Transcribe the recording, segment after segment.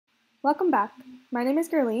Welcome back. My name is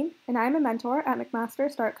Gerline, and I am a mentor at McMaster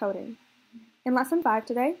Start Coding. In Lesson 5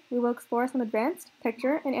 today, we will explore some advanced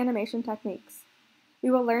picture and animation techniques. We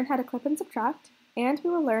will learn how to clip and subtract, and we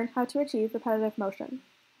will learn how to achieve repetitive motion.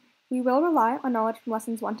 We will rely on knowledge from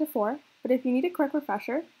Lessons 1 to 4, but if you need a quick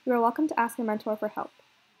refresher, you are welcome to ask a mentor for help.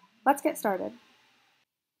 Let's get started.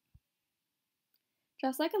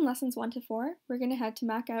 Just like in Lessons 1 to 4, we're going to head to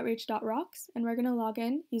MacOutreach.rocks, and we're going to log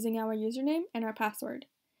in using our username and our password.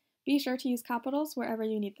 Be sure to use capitals wherever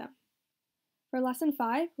you need them. For Lesson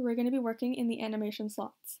 5, we're going to be working in the animation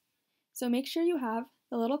slots. So make sure you have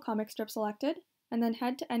the little comic strip selected, and then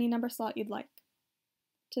head to any number slot you'd like.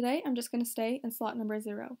 Today, I'm just going to stay in slot number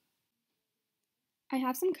 0. I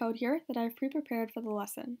have some code here that I've pre-prepared for the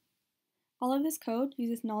lesson. All of this code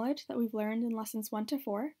uses knowledge that we've learned in Lessons 1 to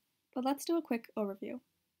 4, but let's do a quick overview.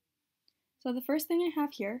 So the first thing I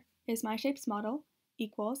have here is my shapes model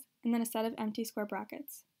equals, and then a set of empty square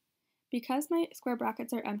brackets. Because my square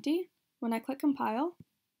brackets are empty, when I click compile,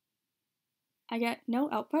 I get no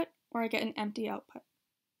output or I get an empty output.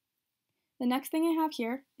 The next thing I have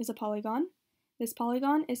here is a polygon. This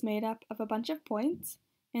polygon is made up of a bunch of points,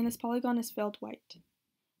 and this polygon is filled white.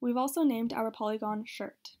 We've also named our polygon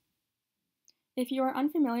shirt. If you are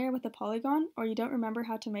unfamiliar with a polygon or you don't remember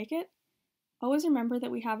how to make it, always remember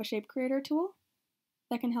that we have a shape creator tool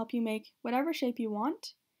that can help you make whatever shape you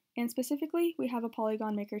want, and specifically we have a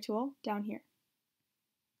polygon maker tool down here.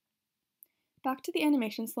 Back to the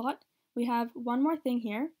animation slot, we have one more thing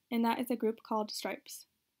here, and that is a group called stripes.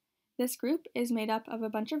 This group is made up of a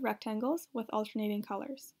bunch of rectangles with alternating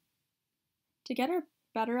colors. To get a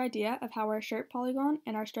better idea of how our shirt polygon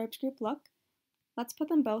and our stripes group look, let's put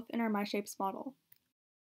them both in our MyShapes model.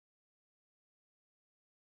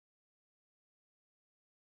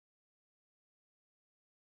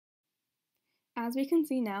 As we can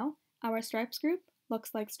see now, our stripes group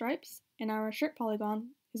looks like stripes, and our shirt polygon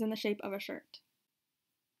is in the shape of a shirt.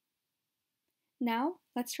 Now,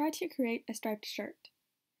 let's try to create a striped shirt.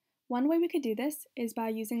 One way we could do this is by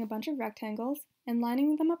using a bunch of rectangles and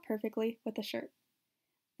lining them up perfectly with the shirt.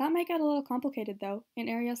 That might get a little complicated though in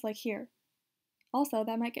areas like here. Also,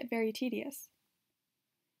 that might get very tedious.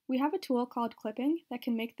 We have a tool called clipping that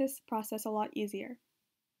can make this process a lot easier.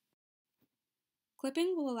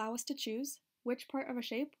 Clipping will allow us to choose which part of a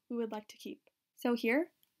shape we would like to keep. So here,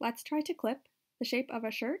 let's try to clip the shape of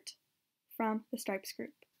a shirt from the stripes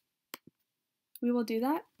group. We will do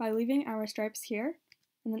that by leaving our stripes here,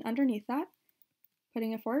 and then underneath that,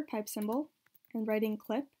 putting a forward pipe symbol and writing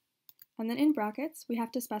clip, and then in brackets, we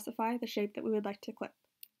have to specify the shape that we would like to clip.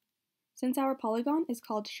 Since our polygon is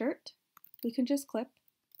called shirt, we can just clip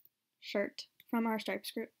shirt from our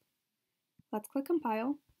stripes group. Let's click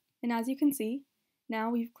compile, and as you can see,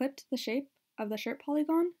 now we've clipped the shape of the shirt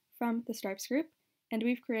polygon from the stripes group, and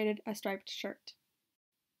we've created a striped shirt.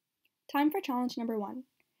 Time for challenge number 1.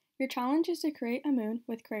 Your challenge is to create a moon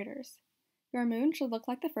with craters. Your moon should look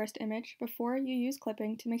like the first image before you use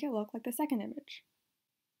clipping to make it look like the second image.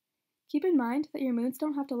 Keep in mind that your moons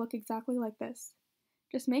don't have to look exactly like this.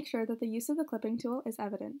 Just make sure that the use of the clipping tool is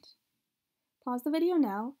evident. Pause the video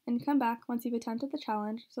now and come back once you've attempted the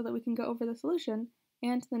challenge so that we can go over the solution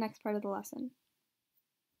and the next part of the lesson.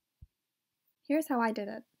 Here's how I did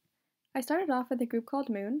it. I started off with a group called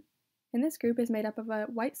Moon, and this group is made up of a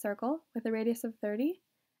white circle with a radius of 30,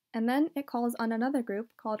 and then it calls on another group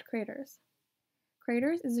called Craters.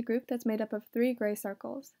 Craters is a group that's made up of 3 gray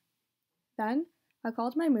circles. Then, I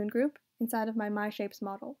called my moon group inside of my MyShapes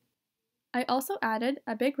model. I also added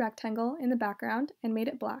a big rectangle in the background and made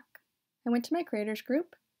it black. I went to my Craters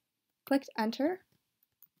group, clicked Enter,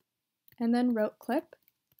 and then wrote Clip,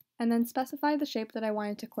 and then specified the shape that I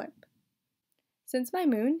wanted to clip. Since my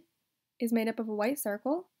moon is made up of a white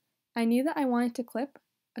circle, I knew that I wanted to clip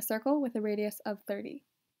a circle with a radius of 30.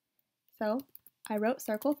 So I wrote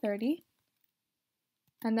circle 30,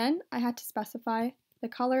 and then I had to specify the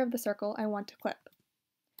color of the circle I want to clip.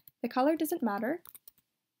 The color doesn't matter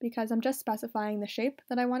because I'm just specifying the shape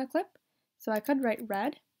that I want to clip, so I could write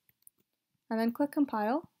red, and then click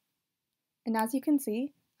compile, and as you can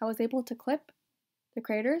see, I was able to clip the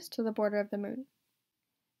craters to the border of the moon.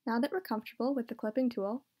 Now that we're comfortable with the clipping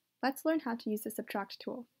tool, let's learn how to use the subtract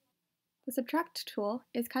tool. The subtract tool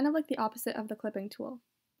is kind of like the opposite of the clipping tool.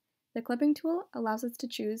 The clipping tool allows us to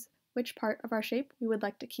choose which part of our shape we would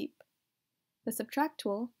like to keep. The subtract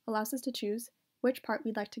tool allows us to choose which part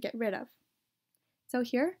we'd like to get rid of. So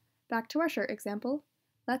here, back to our shirt example,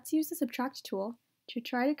 let's use the subtract tool to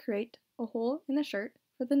try to create a hole in the shirt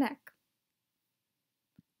for the neck.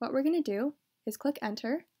 What we're going to do is click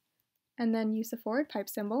Enter, and then use the forward pipe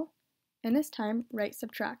symbol, and this time write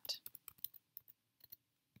subtract.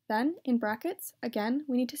 Then, in brackets, again,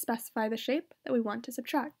 we need to specify the shape that we want to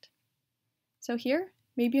subtract. So here,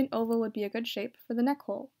 maybe an oval would be a good shape for the neck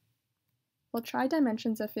hole. We'll try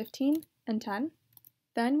dimensions of 15 and 10.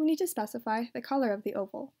 Then we need to specify the color of the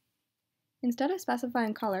oval. Instead of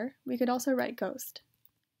specifying color, we could also write ghost.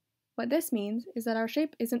 What this means is that our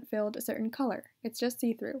shape isn't filled a certain color, it's just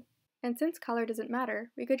see-through. And since color doesn't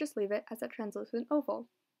matter, we could just leave it as a translucent oval.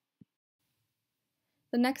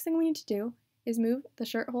 The next thing we need to do is move the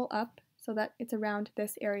shirt hole up so that it's around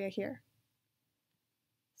this area here.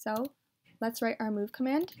 So let's write our move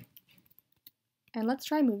command, and let's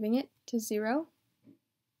try moving it to 0,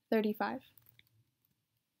 35.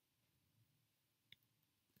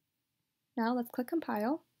 Now let's click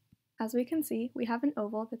compile. As we can see, we have an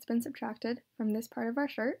oval that's been subtracted from this part of our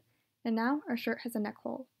shirt, and now our shirt has a neck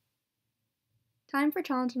hole. Time for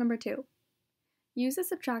challenge number 2. Use the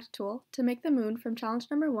subtract tool to make the moon from challenge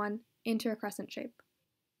number 1 into a crescent shape.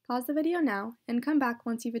 Pause the video now and come back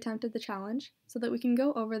once you've attempted the challenge so that we can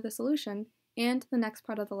go over the solution and the next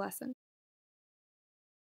part of the lesson.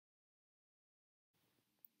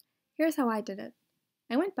 Here's how I did it.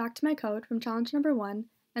 I went back to my code from challenge number 1,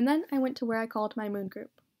 and then I went to where I called my moon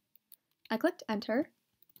group. I clicked enter,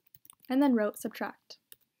 and then wrote subtract.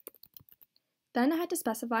 Then I had to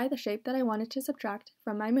specify the shape that I wanted to subtract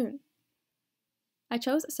from my moon. I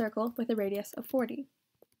chose a circle with a radius of 40.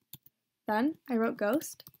 Then I wrote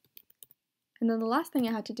ghost, and then the last thing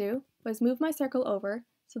I had to do was move my circle over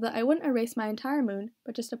so that I wouldn't erase my entire moon,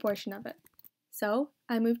 but just a portion of it. So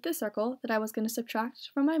I moved the circle that I was going to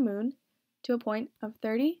subtract from my moon to a point of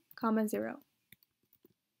 30, 0.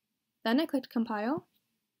 Then I clicked compile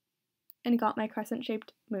and got my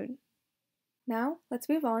crescent-shaped moon. Now let's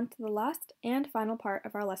move on to the last and final part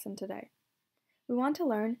of our lesson today. We want to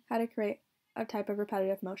learn how to create a type of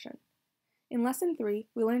repetitive motion. In lesson 3,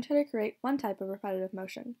 we learned how to create one type of repetitive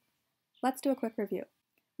motion. Let's do a quick review.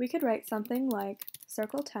 We could write something like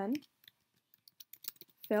circle 10,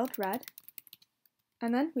 filled red,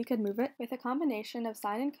 and then we could move it with a combination of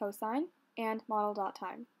sine and cosine and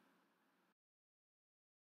model.time.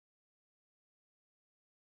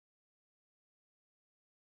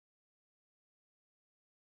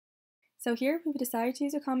 So here we've decided to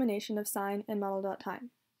use a combination of sine and model.time.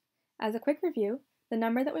 As a quick review, the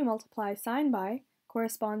number that we multiply sine by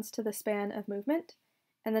corresponds to the span of movement,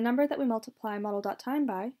 and the number that we multiply model.time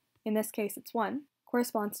by, in this case it's 1,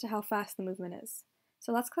 corresponds to how fast the movement is.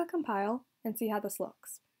 So let's click compile and see how this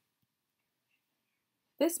looks.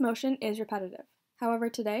 This motion is repetitive. However,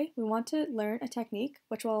 today we want to learn a technique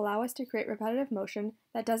which will allow us to create repetitive motion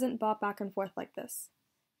that doesn't bob back and forth like this.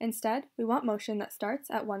 Instead, we want motion that starts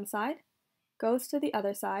at one side, goes to the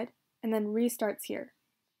other side, and then restarts here.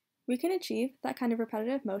 We can achieve that kind of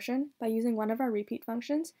repetitive motion by using one of our repeat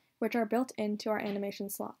functions, which are built into our animation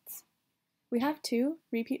slots. We have two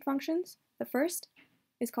repeat functions. The first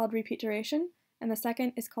is called repeat duration, and the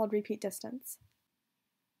second is called repeat distance.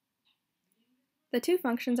 The two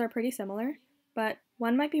functions are pretty similar, but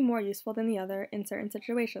one might be more useful than the other in certain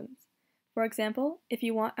situations. For example, if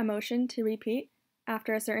you want a motion to repeat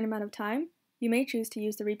after a certain amount of time, you may choose to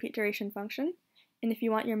use the repeat duration function, and if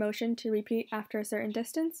you want your motion to repeat after a certain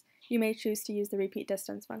distance, you may choose to use the repeat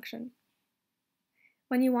distance function.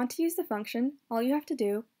 When you want to use the function, all you have to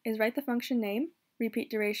do is write the function name,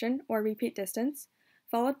 repeat duration or repeat distance,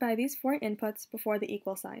 followed by these 4 inputs before the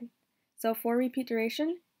equal sign. So for repeat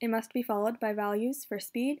duration, it must be followed by values for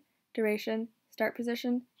speed, duration, start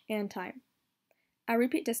position, and time. Our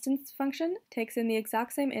repeat distance function takes in the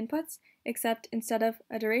exact same inputs, except instead of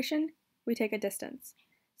a duration, we take a distance.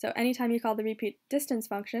 So anytime you call the repeat distance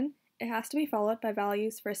function, it has to be followed by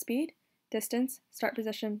values for speed, distance, start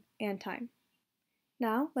position, and time.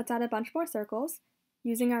 Now let's add a bunch more circles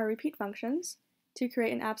using our repeat functions to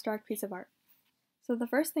create an abstract piece of art. So the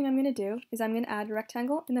first thing I'm going to do is I'm going to add a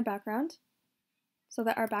rectangle in the background so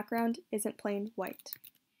that our background isn't plain white.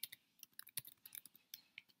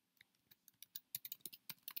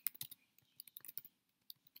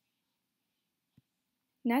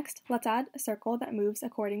 Next, let's add a circle that moves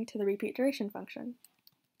according to the repeat duration function.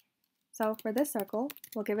 So for this circle,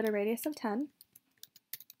 we'll give it a radius of 10,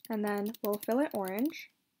 and then we'll fill it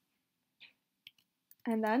orange,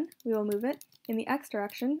 and then we will move it in the x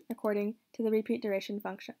direction according to the repeat duration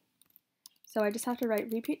function. So I just have to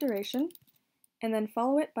write repeat duration, and then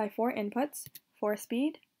follow it by 4 inputs for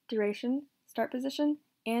speed, duration, start position,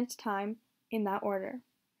 and time in that order.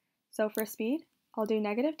 So for speed, I'll do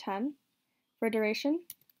 -10. For duration,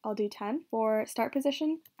 I'll do 10. For start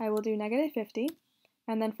position, I will do -50.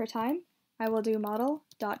 And then for time, I will do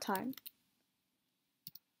model.time.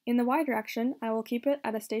 In the y direction, I will keep it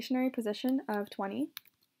at a stationary position of 20.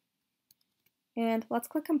 And let's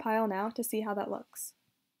click compile now to see how that looks.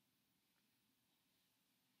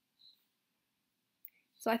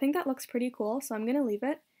 So I think that looks pretty cool, so I'm going to leave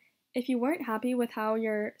it. If you weren't happy with how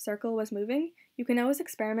your circle was moving, you can always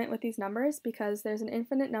experiment with these numbers because there's an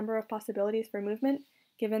infinite number of possibilities for movement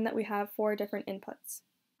given that we have 4 different inputs.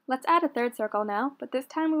 Let's add a third circle now, but this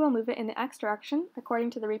time we will move it in the x direction according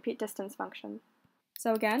to the repeat distance function.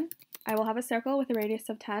 So again, I will have a circle with a radius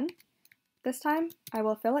of 10. This time I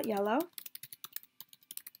will fill it yellow,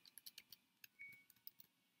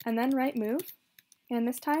 and then write move. And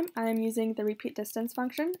this time I am using the repeat distance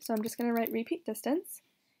function, so I'm just going to write repeat distance.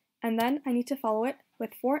 And then I need to follow it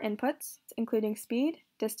with 4 inputs, including speed,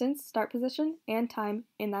 distance, start position, and time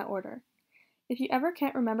in that order. If you ever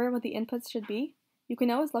can't remember what the inputs should be, you can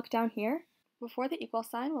always look down here. Before the equal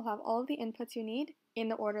sign, we'll have all of the inputs you need in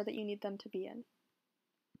the order that you need them to be in.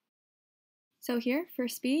 So here, for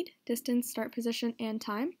speed, distance, start position, and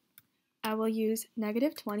time, I will use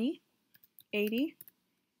 -20, 80,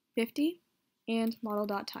 50, and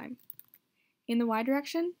model.time. In the y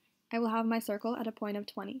direction, I will have my circle at a point of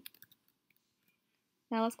 20.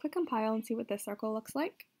 Now let's click compile and see what this circle looks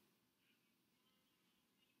like.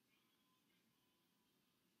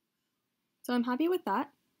 So I'm happy with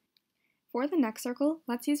that. For the next circle,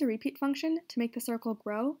 let's use a repeat function to make the circle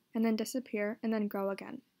grow and then disappear and then grow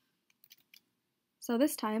again. So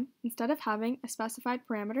this time, instead of having a specified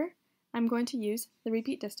parameter, I'm going to use the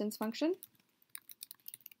repeat distance function.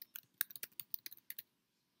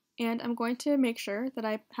 And I'm going to make sure that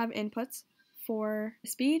I have inputs for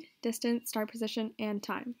speed, distance, start position, and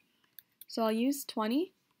time. So I'll use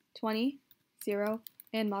 20, 20, 0,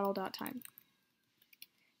 and model.time.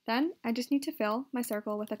 Then I just need to fill my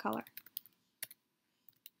circle with a color.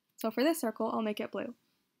 So for this circle, I'll make it blue.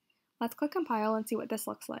 Let's click compile and see what this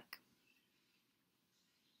looks like.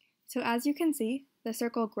 So as you can see, the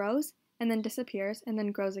circle grows and then disappears and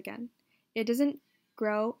then grows again. It doesn't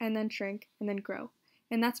grow and then shrink and then grow.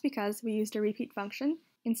 And that's because we used a repeat function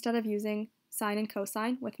instead of using sine and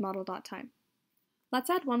cosine with model.time. Let's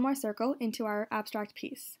add one more circle into our abstract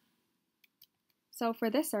piece. So for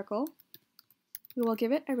this circle, we will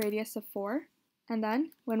give it a radius of 4, and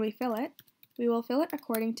then when we fill it, we will fill it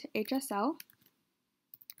according to HSL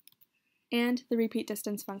and the repeat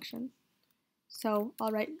distance function. So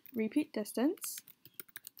I'll write repeat distance,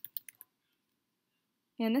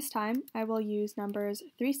 and this time I will use numbers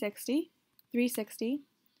 360, 360,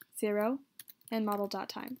 0, and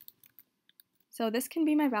model.time. So this can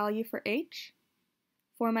be my value for H.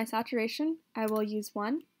 For my saturation, I will use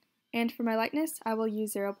 1, and for my lightness, I will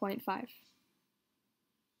use 0.5.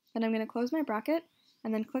 Then I'm going to close my bracket,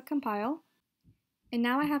 and then click compile, and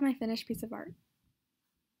now I have my finished piece of art.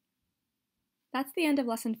 That's the end of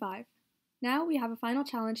lesson 5. Now we have a final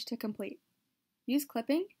challenge to complete. Use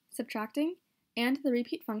clipping, subtracting, and the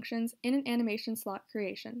repeat functions in an animation slot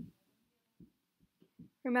creation.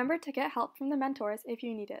 Remember to get help from the mentors if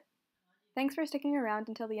you need it. Thanks for sticking around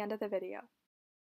until the end of the video.